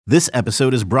This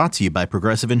episode is brought to you by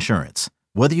Progressive Insurance.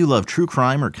 Whether you love true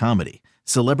crime or comedy,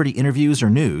 celebrity interviews or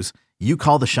news, you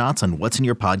call the shots on what's in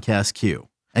your podcast queue.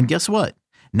 And guess what?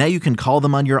 Now you can call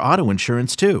them on your auto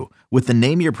insurance too with the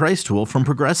Name Your Price tool from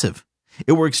Progressive.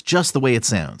 It works just the way it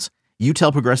sounds. You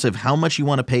tell Progressive how much you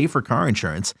want to pay for car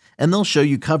insurance, and they'll show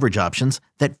you coverage options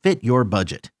that fit your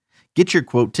budget. Get your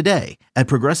quote today at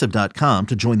Progressive.com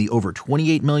to join the over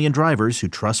 28 million drivers who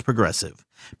trust Progressive.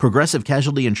 Progressive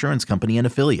Casualty Insurance Company and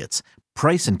Affiliates.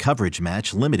 Price and coverage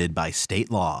match limited by state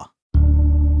law.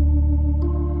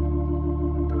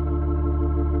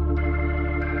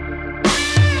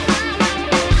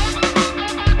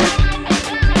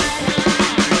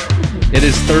 It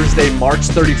is Thursday, March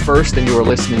 31st, and you are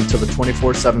listening to the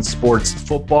 24/7 Sports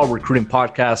Football Recruiting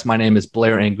Podcast. My name is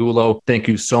Blair Angulo. Thank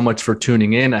you so much for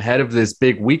tuning in ahead of this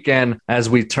big weekend as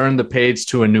we turn the page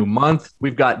to a new month.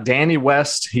 We've got Danny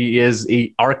West. He is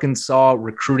an Arkansas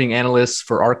recruiting analyst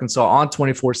for Arkansas on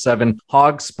 24/7,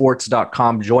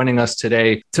 hogsports.com, joining us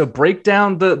today to break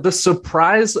down the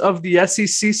surprise of the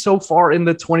SEC so far in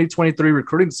the 2023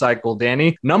 recruiting cycle.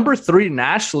 Danny, number 3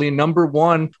 nationally, number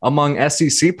 1 among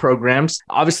SEC programs.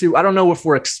 Obviously, I don't know if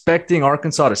we're expecting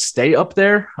Arkansas to stay up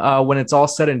there when it's all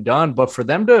said and done, but for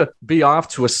them to be off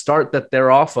to a start that they're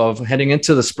off of heading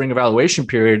into the spring evaluation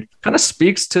period kind of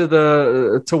speaks to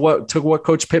what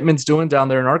Coach Pittman's doing down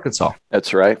there in Arkansas.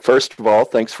 That's right. First of all,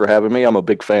 thanks for having me. I'm a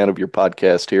big fan of your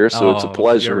podcast here, so it's a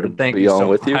pleasure to be on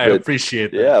with you. I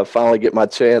appreciate that. Yeah, finally get my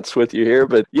chance with you here.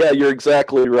 But yeah, you're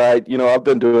exactly right. You know, I've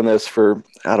been doing this for,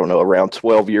 around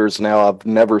 12 years now. I've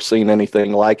never seen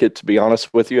anything like it, to be honest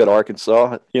with you, at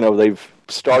Arkansas. You know, they've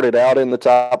started out in the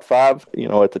top 5,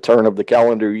 at the turn of the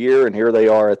calendar year, and here they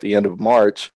are at the end of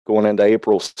March, going into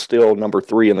April, still number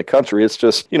 3 in the country. It's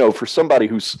just, for somebody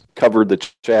who's covered the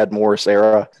Chad Morris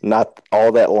era not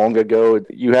all that long ago,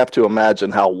 you have to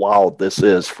imagine how wild this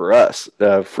is for us.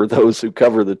 For those who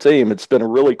cover the team, it's been a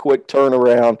really quick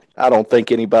turnaround. I don't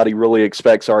think anybody really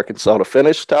expects Arkansas to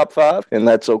finish top 5, and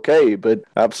that's okay. But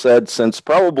I've said since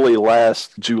probably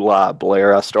last July,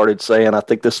 Blair, I started saying I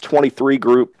think this 23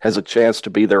 group has a chance to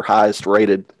be their highest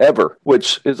rated ever,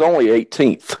 which is only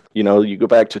 18th. You go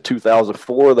back to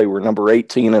 2004, they were number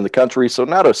 18 in the country, so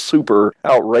not a super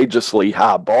outrageously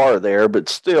high bar there, but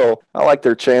still, I like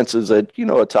their chances at,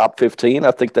 a top 15.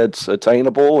 I think that's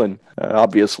attainable, and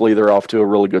obviously they're off to a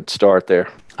really good start there.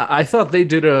 I thought they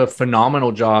did a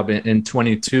phenomenal job in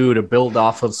 22 to build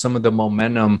off of some of the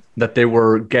momentum that they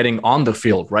were getting on the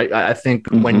field, right? I think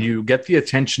when you get the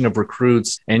attention of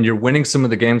recruits and you're winning some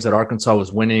of the games that Arkansas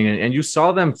was winning, and you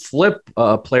saw them flip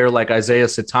a player like Isaiah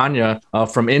Satanya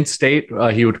from in-state.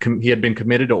 He had been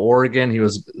committed to Oregon. He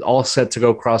was all set to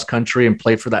go cross-country and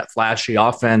play for that flashy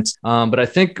offense. But I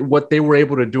think what they were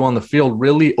able to do on the field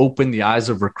really opened the eyes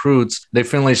of recruits. They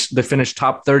finished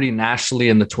top 30 nationally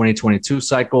in the 2022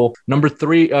 cycle. Number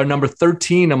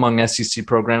 13 among SEC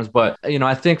programs. But,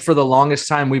 I think for the longest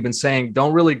time we've been saying,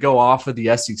 don't really go off of the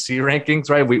SEC rankings,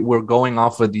 right? We're going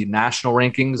off of the national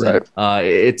rankings. Right. And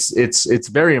it's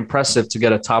very impressive to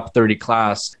get a top 30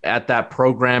 class at that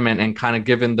program and kind of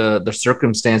given the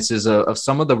circumstances of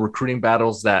some of the recruiting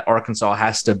battles that Arkansas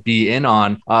has to be in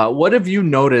on. What have you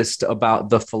noticed about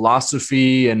the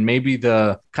philosophy and maybe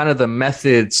the kind of the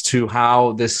methods to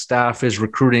how this staff is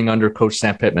recruiting under Coach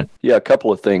Sam Pittman? Yeah, a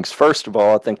couple of things. First of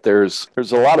all, I think there's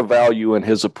a lot of value in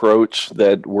his approach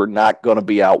that we're not going to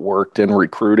be outworked in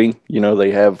recruiting.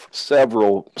 They have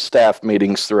several staff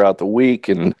meetings throughout the week,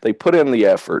 and they put in the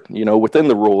effort. Within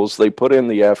the rules, they put in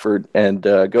the effort and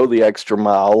go the extra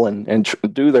mile and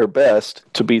do their best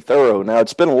to be thorough. Now,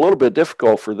 it's been a little bit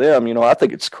difficult for them. I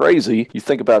think it's crazy. You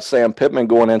think about Sam Pittman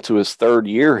going into his third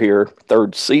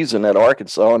season at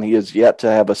Arkansas, and he has yet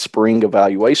to have a spring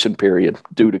evaluation period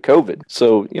due to COVID.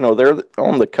 So, they're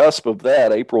on the cusp of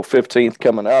that, April 15th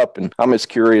coming up, and I'm as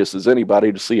curious as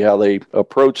anybody to see how they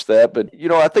approach that. But,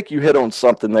 I think you hit on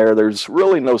something there. There's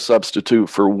really no substitute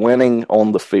for winning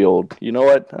on the field. You know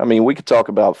what? I mean, we could talk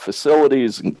about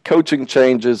facilities and coaching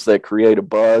changes that create a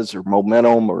buzz or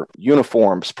momentum or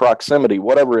uniforms, proximity,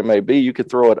 whatever it may be. You could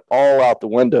throw it all out the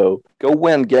window. Go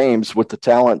win games with the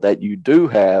talent that you do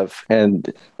have,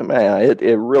 and, man,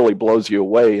 it really blows you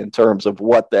away in terms of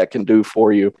what that can do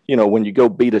for you. When you go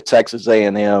beat a Texas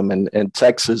A&M and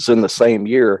Texas in the same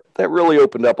year, that really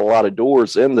opened up a lot of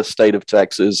doors in the state of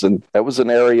Texas. And that was an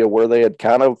area where they had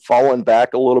kind of fallen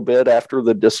back a little bit after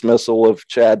the dismissal of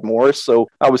Chad Morris. So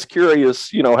I was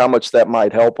curious, how much that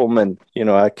might help them. And,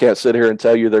 I can't sit here and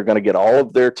tell you they're going to get all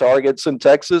of their targets in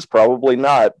Texas. Probably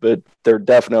not. But they're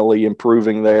definitely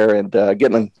improving there and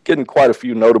getting quite a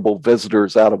few notable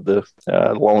visitors out of the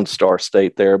Lone Star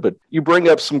State there. But you bring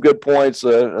up some good points,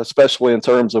 especially in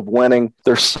terms of winning.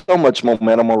 There's so much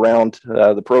momentum around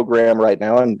the program right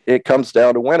now, and it comes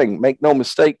down to winning. Make no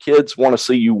mistake, kids want to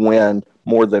see you win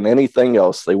more than anything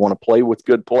else. They want to play with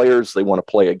good players. They want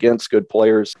to play against good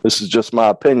players. This is just my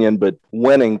opinion, but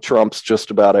winning trumps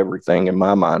just about everything in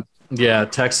my mind. Yeah,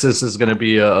 Texas is going to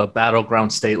be a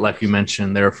battleground state, like you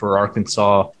mentioned there, for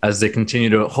Arkansas as they continue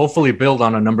to hopefully build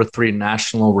on a number 3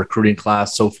 national recruiting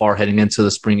class so far heading into the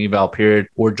spring eval period.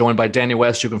 We're joined by Danny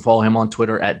West. You can follow him on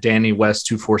Twitter at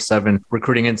DannyWest247,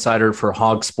 recruiting insider for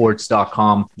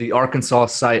hogsports.com, the Arkansas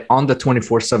site on the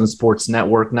 24/7 Sports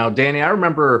Network. Now, Danny, I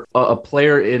remember a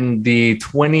player in the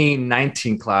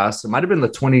 2019 class. It might have been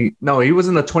he was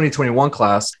in the 2021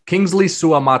 class, Kingsley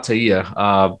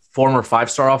Suamataia, former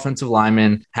 5-star offensive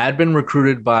lineman, had been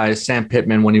recruited by Sam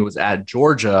Pittman when he was at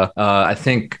Georgia. I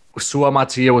think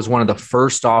Suamataia was one of the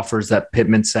first offers that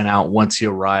Pittman sent out once he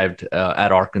arrived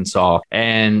at Arkansas.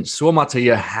 And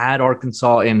Suamataia had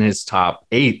Arkansas in his top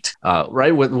 8,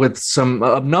 right, with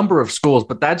a number of schools.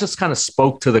 But that just kind of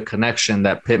spoke to the connection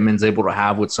that Pittman's able to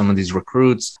have with some of these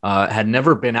recruits. Had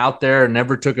never been out there,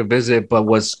 never took a visit, but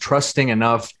was trusting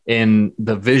enough in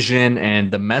the vision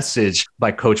and the message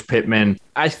by Coach Pittman.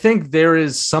 I think there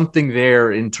is something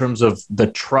there in terms of the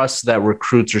trust that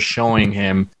recruits are showing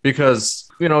him, because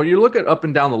you look at up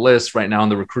and down the list right now in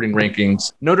the recruiting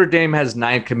rankings. Notre Dame has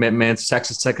 9 commitments.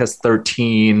 Texas Tech has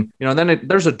 13. Then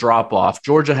there's a drop off.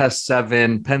 Georgia has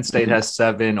 7. Penn State has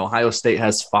 7. Ohio State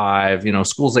has 5.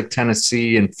 Schools like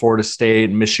Tennessee and Florida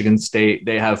State, Michigan State,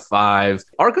 they have 5.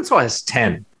 Arkansas has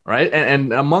 10. Right.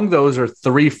 And among those are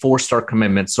 3 4-star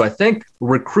commitments. So I think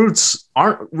recruits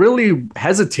aren't really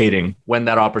hesitating when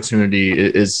that opportunity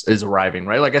is arriving.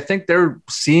 Right. Like, I think they're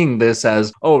seeing this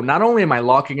as, not only am I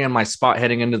locking in my spot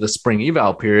heading into the spring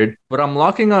eval period, but I'm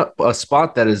locking up a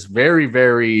spot that is very,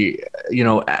 very,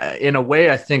 in a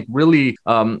way, I think really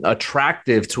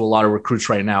attractive to a lot of recruits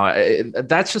right now.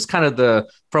 That's just kind of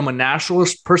from a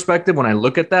nationalist perspective, when I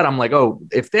look at that, I'm like,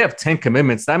 if they have 10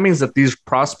 commitments, that means that these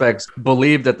prospects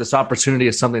believe that this opportunity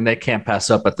is something they can't pass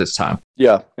up at this time.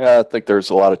 Yeah, I think there's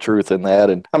a lot of truth in that.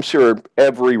 And I'm sure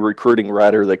every recruiting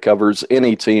writer that covers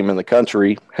any team in the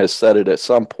country has said it at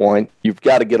some point. You've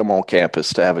got to get them on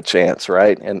campus to have a chance,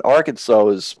 right? And Arkansas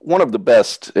is one of the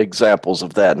best examples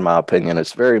of that, in my opinion.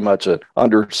 It's very much an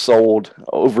undersold,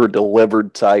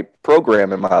 over-delivered type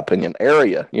program, in my opinion,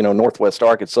 area. Northwest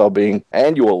Arkansas being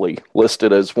annually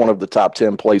listed as one of the top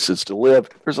 10 places to live.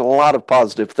 There's a lot of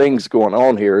positive things going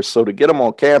on here. So to get them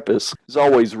on campus is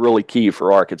always really key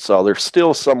for Arkansas. There's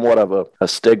still somewhat of a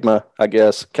stigma, I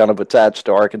guess, kind of attached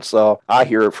to Arkansas. I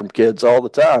hear it from kids all the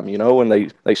time, when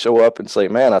they show up and say,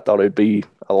 man, I thought it'd be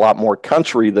a lot more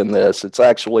country than this. It's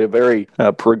actually a very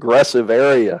progressive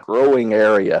area, growing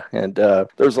area, and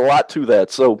there's a lot to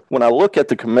that. So when I look at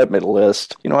the commitment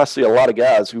list, I see a lot of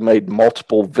guys who made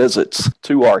multiple visits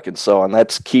to Arkansas, and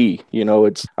that's key.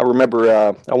 I remember,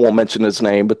 I won't mention his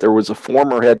name, but there was a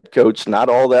former head coach not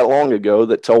all that long ago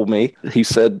that told me, he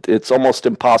said it's almost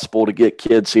impossible to get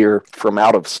kids here from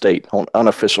out of state on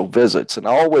unofficial visits, and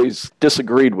I always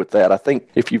disagreed with that. I think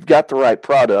if you've got the right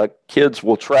product, kids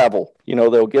will travel.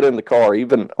 They'll get in the car,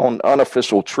 even on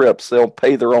unofficial trips. They'll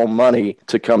pay their own money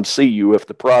to come see you if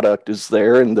the product is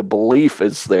there and the belief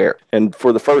is there. And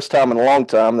for the first time in a long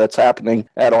time, that's happening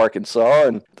at Arkansas,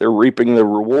 and they're reaping the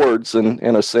rewards in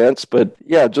a sense. But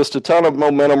yeah, just a ton of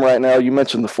momentum right now. You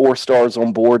mentioned the 4 stars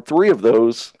on board. 3 of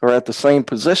those are at the same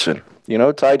position.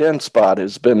 Tight end spot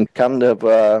has been kind of,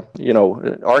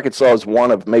 Arkansas is one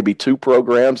of maybe 2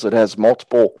 programs that has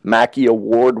multiple Mackey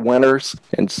Award winners.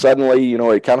 And suddenly,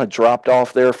 it kind of dropped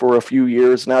off there for a few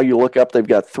years. Now you look up, they've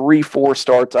got 3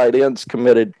 4-star tight ends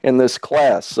committed in this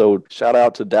class. So shout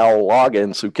out to Dowell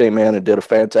Loggins, who came in and did a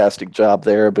fantastic job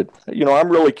there. But, I'm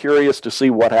really curious to see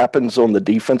what happens on the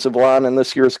defensive line in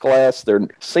this year's class.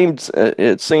 It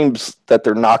seems that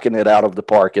they're knocking it out of the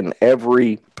park in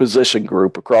every position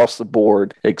group across the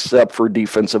board except for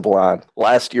defensive line.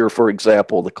 Last year, for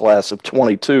example, the class of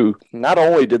 22, not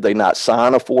only did they not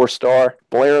sign a 4-star,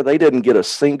 Blair, they didn't get a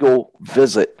single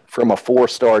visit from a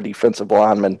 4-star defensive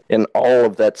lineman in all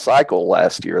of that cycle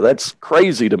last year. That's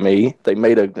crazy to me. They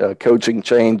made a coaching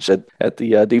change at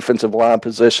the defensive line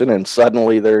position, and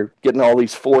suddenly they're getting all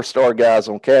these 4-star guys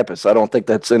on campus. I don't think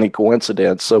that's any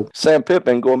coincidence. So Sam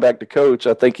Pittman, going back to coach,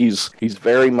 I think he's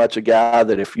very much a guy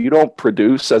that if you don't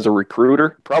produce as a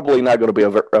recruiter, probably not going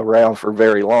to be around for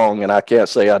very long, and I can't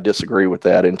say I disagree with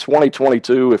that. In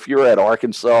 2022, if you're at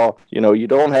Arkansas, you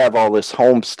don't have all this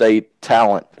home state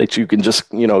talent that you can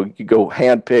just, you go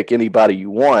handpick anybody you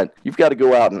want. You've got to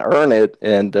go out and earn it.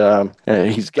 And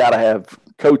he's got to have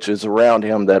coaches around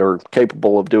him that are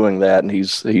capable of doing that, and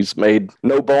he's made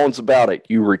no bones about it.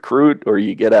 You recruit or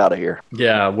you get out of here.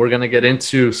 Yeah, we're going to get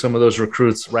into some of those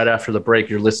recruits right after the break.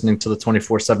 You're listening to the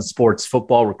 24/7 Sports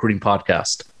Football Recruiting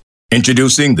Podcast.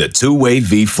 Introducing the Two-Way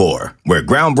V4, where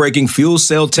groundbreaking fuel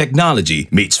cell technology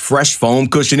meets fresh foam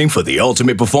cushioning for the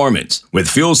ultimate performance. With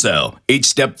Fuel Cell, each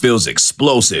step feels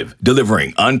explosive,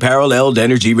 delivering unparalleled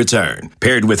energy return.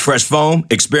 Paired with fresh foam,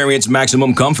 experience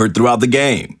maximum comfort throughout the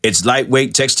game. Its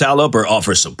lightweight textile upper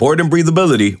offers support and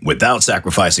breathability without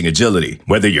sacrificing agility.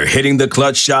 Whether you're hitting the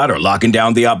clutch shot or locking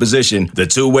down the opposition, the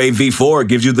Two-Way V4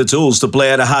 gives you the tools to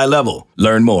play at a high level.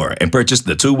 Learn more and purchase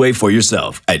the Two-Way for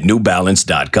yourself at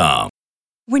newbalance.com.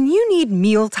 When you need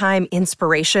mealtime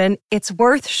inspiration, it's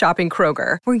worth shopping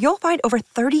Kroger, where you'll find over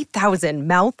 30,000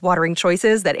 mouth-watering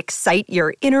choices that excite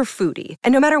your inner foodie.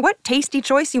 And no matter what tasty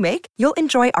choice you make, you'll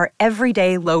enjoy our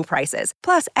everyday low prices,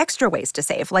 plus extra ways to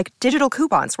save, like digital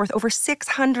coupons worth over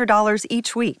 $600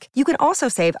 each week. You can also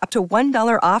save up to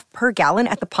 $1 off per gallon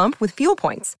at the pump with fuel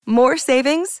points. More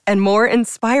savings and more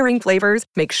inspiring flavors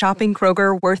make shopping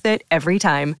Kroger worth it every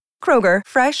time. Kroger,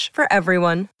 fresh for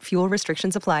everyone. Fuel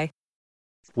restrictions apply.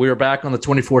 We are back on the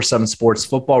 24/7 Sports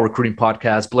Football Recruiting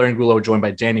Podcast. Blair Angulo joined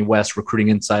by Danny West, recruiting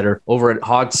insider over at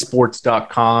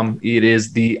hogsports.com. It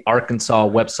is the Arkansas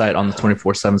website on the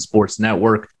 24/7 Sports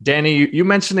Network. Danny, you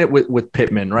mentioned it with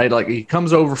Pittman, right? Like, he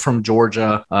comes over from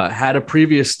Georgia, had a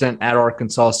previous stint at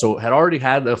Arkansas, so had already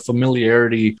had a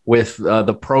familiarity with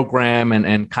the program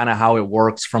and kind of how it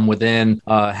works from within.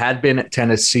 Had been at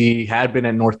Tennessee, had been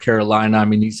at North Carolina. I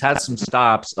mean, he's had some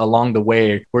stops along the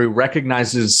way where he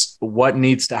recognizes what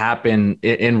needs to happen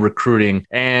in recruiting.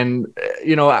 And,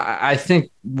 I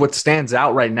think what stands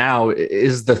out right now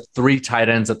is the 3 tight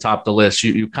ends atop the list.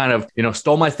 You kind of,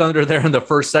 stole my thunder there in the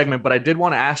first segment, but I did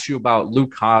want to ask you about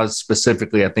Luke Hasz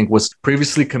specifically. I think was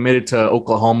previously committed to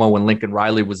Oklahoma when Lincoln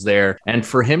Riley was there. And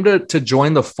for him to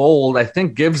join the fold, I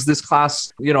think gives this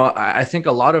class, I think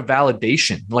a lot of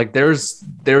validation. Like there's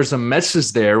a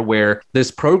message there where this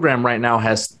program right now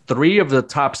has 3 of the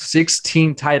top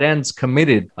 16 tight ends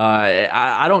committed.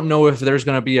 I don't know if there's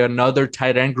going to be another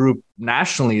tight end group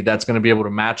nationally that's going to be able to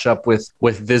match up with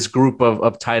this group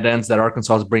of tight ends that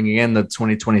Arkansas is bringing in the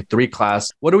 2023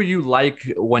 class. What do you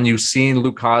like when you've seen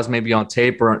Luke Hasz maybe on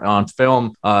tape or on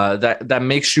film that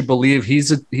makes you believe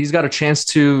he's got a chance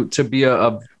to be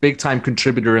a big time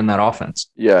contributor in that offense?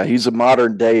 Yeah, he's a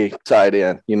modern day tight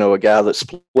end, a guy that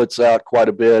splits out quite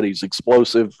a bit. He's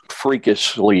explosive,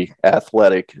 freakishly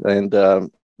athletic, and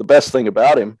the best thing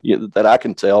about him that I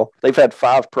can tell, they've had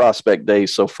 5 prospect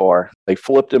days so far. They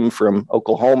flipped him from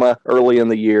Oklahoma early in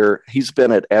the year. He's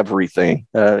been at everything.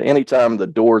 Anytime the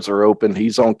doors are open,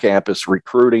 he's on campus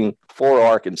recruiting for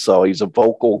Arkansas. He's a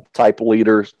vocal type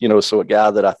leader, so a guy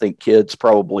that I think kids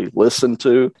probably listen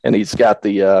to. And he's got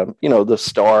the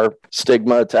star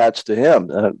stigma attached to him.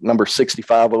 Number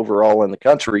 65 overall in the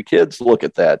country. Kids look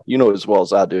at that, as well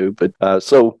as I do. But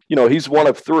so he's one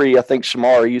of 3. I think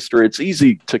Shamar Easter, it's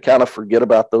easy to kind of forget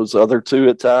about those other 2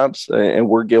 at times, and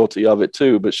we're guilty of it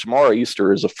too. But Shamar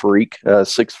Easter is a freak,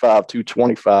 6'5",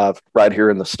 225, right here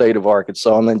in the state of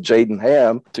Arkansas. And then Jaden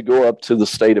Ham to go up to the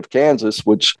state of Kansas,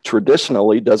 which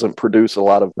traditionally doesn't produce a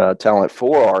lot of talent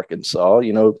for Arkansas.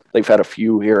 They've had a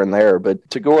few here and there, but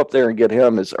to go up there and get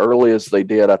him as early as they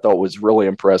did, I thought was really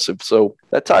impressive. So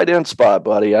that tight end spot,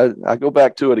 buddy, I go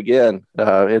back to it again.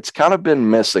 It's kind of been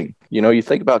missing. You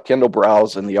think about Kendall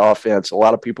Browse and the offense. A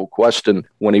lot of people question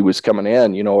when he was coming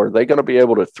in, are they going to be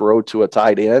able to throw to a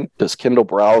tight end? Does Kendall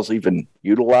Browse even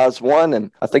utilize one?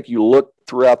 And I think you look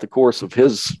throughout the course of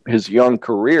his young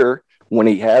career, when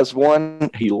he has one,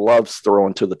 he loves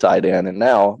throwing to the tight end. And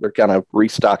now they're kind of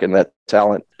restocking that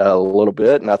talent a little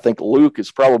bit. And I think Luke and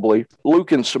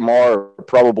Shamar are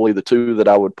probably the 2 that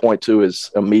I would point to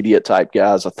as immediate type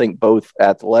guys. I think both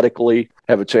athletically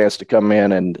have a chance to come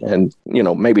in and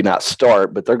maybe not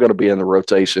start, but they're going to be in the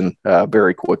rotation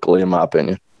very quickly, in my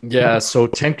opinion. Yeah, so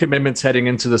 10 commitments heading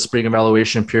into the spring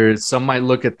evaluation period. Some might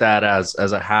look at that as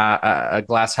a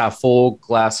glass half full,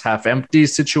 glass half empty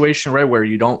situation, right? Where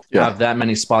you don't have that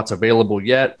many spots available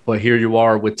yet, but here you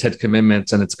are with 10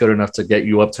 commitments, and it's good enough to get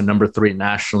you up to number 3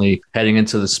 nationally heading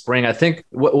into the spring. I think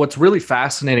what's really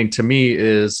fascinating to me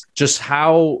is just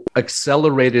how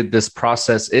accelerated this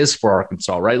process is for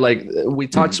Arkansas, right? Like we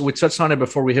touched on it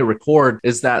before we hit record,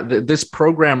 is that this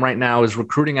program right now is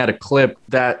recruiting at a clip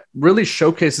that really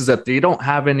showcases that they don't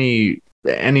have any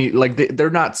they're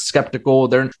not skeptical.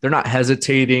 They're not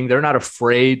hesitating. They're not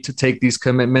afraid to take these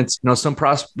commitments. Some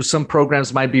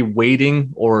programs might be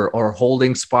waiting or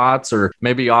holding spots, or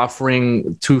maybe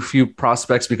offering too few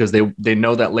prospects because they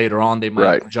know that later on they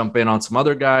might jump in on some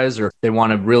other guys, or they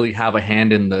want to really have a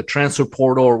hand in the transfer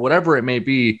portal or whatever it may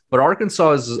be. But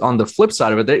Arkansas is on the flip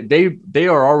side of it. They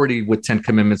are already with 10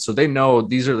 commitments, so they know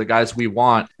these are the guys we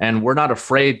want, and we're not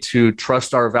afraid to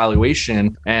trust our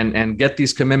evaluation and get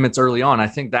these commitments early on. I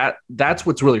think that's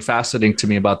what's really fascinating to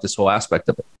me about this whole aspect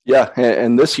of it. Yeah,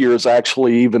 and this year is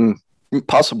actually even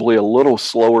possibly a little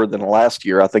slower than last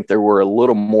year. I think they were a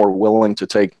little more willing to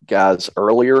take guys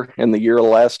earlier in the year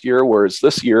last year, whereas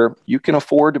this year you can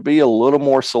afford to be a little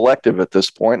more selective at this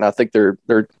point. And I think they're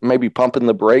maybe pumping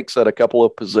the brakes at a couple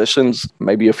of positions.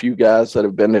 Maybe a few guys that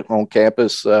have been on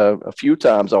campus a few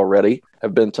times already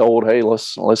have been told, hey,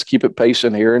 let's keep it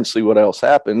patient here and see what else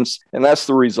happens. And that's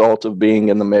the result of being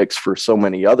in the mix for so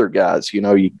many other guys.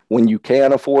 When you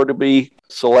can afford to be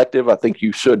selective, I think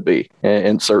you should be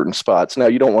in certain spots. Now,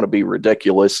 you don't want to be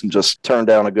ridiculous and just turn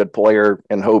down a good player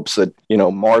in hopes that,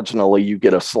 marginally you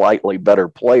get a slightly better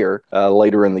player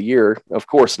later in the year. Of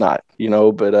course not,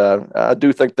 but I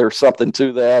do think there's something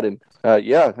to that. And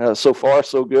so far,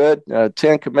 so good.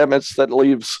 10 commitments, that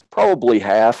leaves probably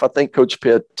half. I think Coach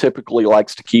Pitt typically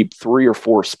likes to keep 3 or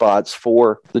 4 spots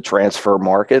for the transfer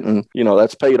market. And,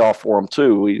 that's paid off for him,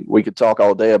 too. We could talk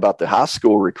all day about the high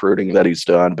school recruiting that he's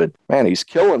done, but, man, he's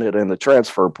killing it in the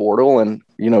transfer portal. And,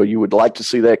 you would like to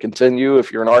see that continue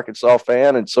if you're an Arkansas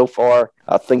fan. And so far,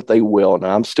 I think they will.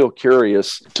 Now, I'm still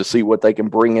curious to see what they can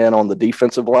bring in on the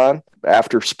defensive line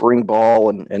after spring ball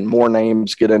and more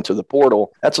names get into the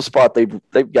portal. That's a spot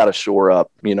they've got to shore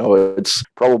up. It's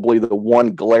probably the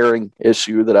one glaring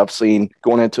issue that I've seen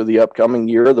going into the upcoming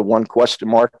year, the one question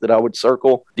mark that I would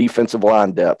circle: defensive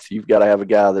line depth. You've got to have a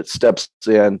guy that steps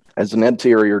in as an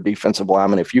interior defensive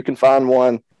lineman. If you can find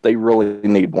one, they really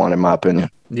need one, in my opinion.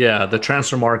 Yeah, the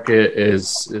transfer market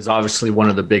is obviously one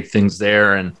of the big things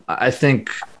there. And I think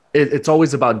it's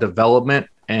always about development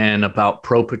and about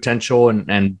pro potential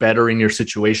and bettering your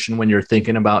situation when you're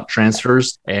thinking about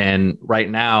transfers. And right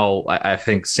now, I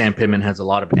think Sam Pittman has a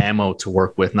lot of ammo to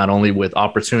work with, not only with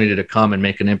opportunity to come and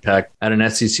make an impact at an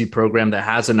SEC program that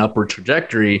has an upward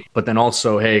trajectory, but then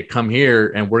also, hey, come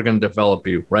here and we're going to develop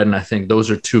you, right? And I think those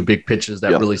are two big pitches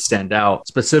that really stand out,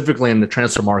 specifically in the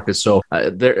transfer market. So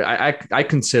I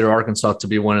consider Arkansas to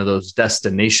be one of those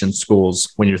destination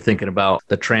schools when you're thinking about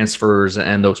the transfers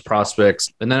and those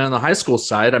prospects. And then on the high school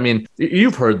side, I mean,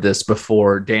 you've heard this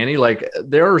before, Danny, like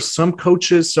there are some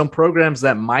coaches, some programs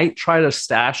that might try to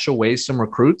stash away some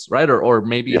recruits, right? Or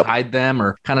maybe hide them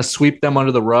or kind of sweep them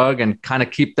under the rug and kind of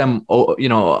keep them,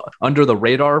 under the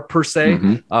radar per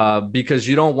se, because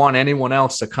you don't want anyone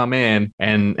else to come in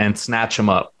and snatch them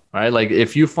up. Right. Like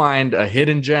if you find a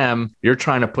hidden gem, you're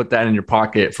trying to put that in your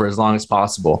pocket for as long as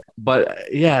possible.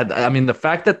 But yeah, I mean, the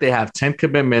fact that they have 10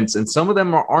 commitments and some of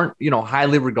them aren't,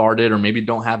 highly regarded or maybe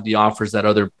don't have the offers that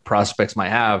other prospects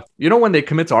might have, when they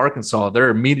commit to Arkansas, they're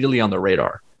immediately on the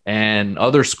radar. And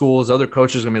other schools, other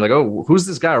coaches are going to be like, oh, who's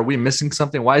this guy? Are we missing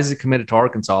something? Why is he committed to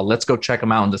Arkansas? Let's go check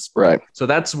him out in the spring. Right. So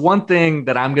that's one thing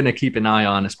that I'm going to keep an eye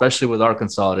on, especially with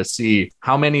Arkansas, to see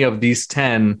how many of these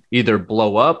 10 either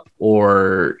blow up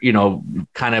or,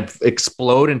 kind of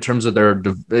explode in terms of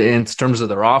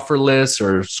their offer list,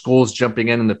 or schools jumping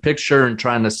in the picture and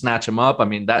trying to snatch them up. I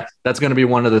mean, that's going to be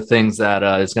one of the things that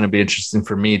is going to be interesting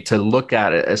for me to look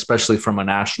at it, especially from a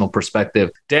national perspective.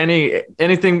 Danny,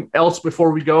 anything else before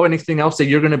we go? Anything else that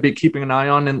you're going to be keeping an eye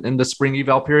on in the spring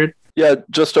eval period? Yeah,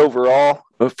 just overall,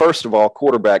 first of all,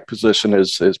 quarterback position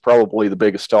is probably the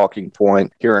biggest talking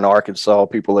point here in Arkansas.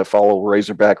 People that follow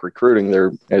Razorback recruiting,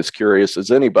 they're as curious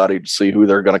as anybody to see who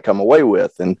they're going to come away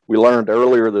with. And we learned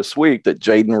earlier this week that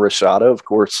Jaden Rashada, of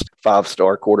course,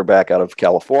 5-star quarterback out of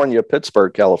California,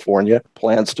 Pittsburgh, California,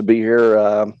 plans to be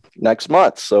here next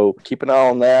month. So keep an eye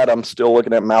on that. I'm still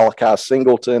looking at Malachi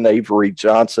Singleton, Avery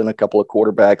Johnson, a couple of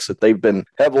quarterbacks that they've been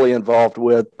heavily involved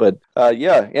with. But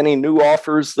any new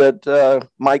offers that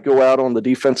might go out on the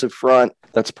defensive front,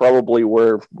 that's probably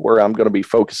where I'm going to be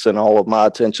focusing all of my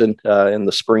attention in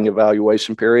the spring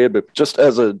evaluation period. But just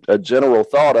as a general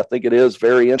thought, I think it is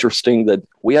very interesting that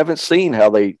we haven't seen how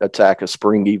they attack a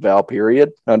spring eval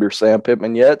period under Sam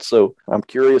Pittman yet. So I'm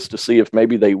curious to see if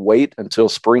maybe they wait until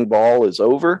spring ball is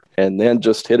over and then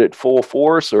just hit it full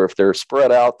force, or if they're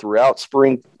spread out throughout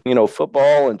spring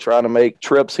football and trying to make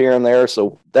trips here and there.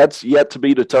 So that's yet to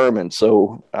be determined.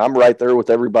 So I'm right there with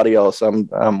everybody else. I'm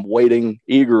waiting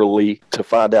eagerly to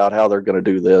find out how they're going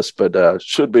to do this, but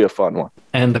should be a fun one.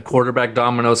 And the quarterback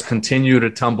dominoes continue to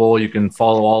tumble. You can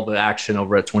follow all the action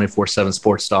over at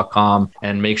 247sports.com,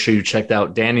 and make sure you check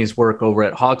out Danny's work over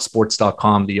at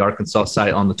hogsports.com, the Arkansas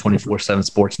site on the 247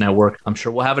 Sports Network. I'm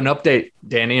sure we'll have an update,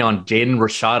 Danny, on Jaden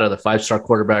Rashada, the 5-star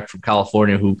quarterback from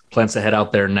California who plans to head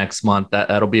out there next month.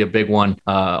 That'll be a big one.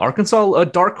 Arkansas, a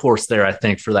dark horse there, I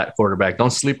think, for that quarterback.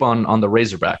 Don't sleep on the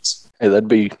Razorbacks. Hey, that'd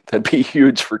be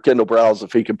huge for Kendall Browse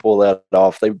if he could pull that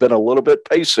off. They've been a little bit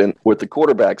patient with the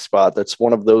quarterback spot. That's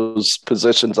one of those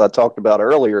positions I talked about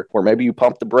earlier where maybe you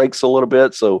pump the brakes a little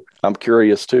bit. So I'm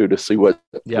curious, too, to see what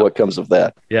comes of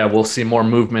that. Yeah, we'll see more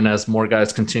movement as more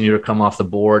guys continue to come off the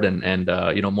board and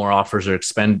more offers are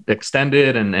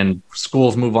extended and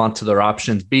schools move on to their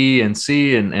options B and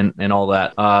C and all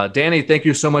that. Danny, thank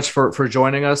you so much for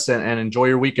joining us and enjoy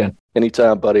your weekend.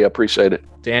 Anytime, buddy. I appreciate it.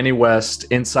 Danny West,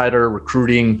 Insider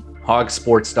Recruiting,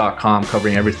 hogsports.com,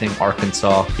 covering everything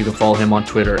Arkansas. You can follow him on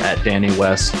Twitter at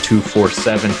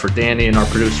DannyWest247. For Danny and our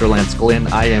producer, Lance Glynn,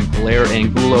 I am Blair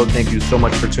Angulo. Thank you so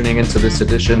much for tuning in to this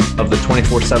edition of the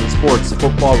 247 Sports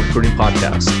Football Recruiting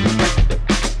Podcast.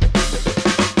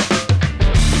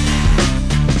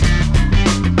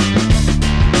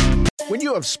 When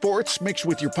you have sports mixed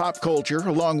with your pop culture,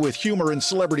 along with humor and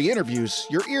celebrity interviews,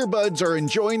 your earbuds are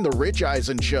enjoying The Rich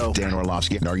Eisen Show. Dan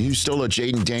Orlovsky, are you still a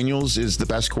Jaden Daniels is the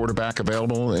best quarterback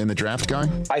available in the draft guy?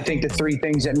 I think the three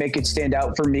things that make it stand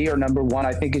out for me are, number one,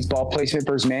 I think his ball placement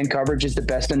versus man coverage is the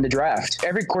best in the draft.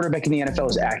 Every quarterback in the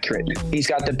NFL is accurate. He's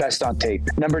got the best on tape.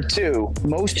 Number two,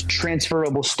 most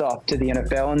transferable stuff to the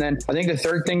NFL. And then I think the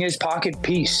third thing is pocket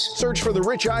peace. Search for The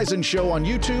Rich Eisen Show on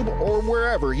YouTube or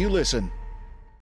wherever you listen.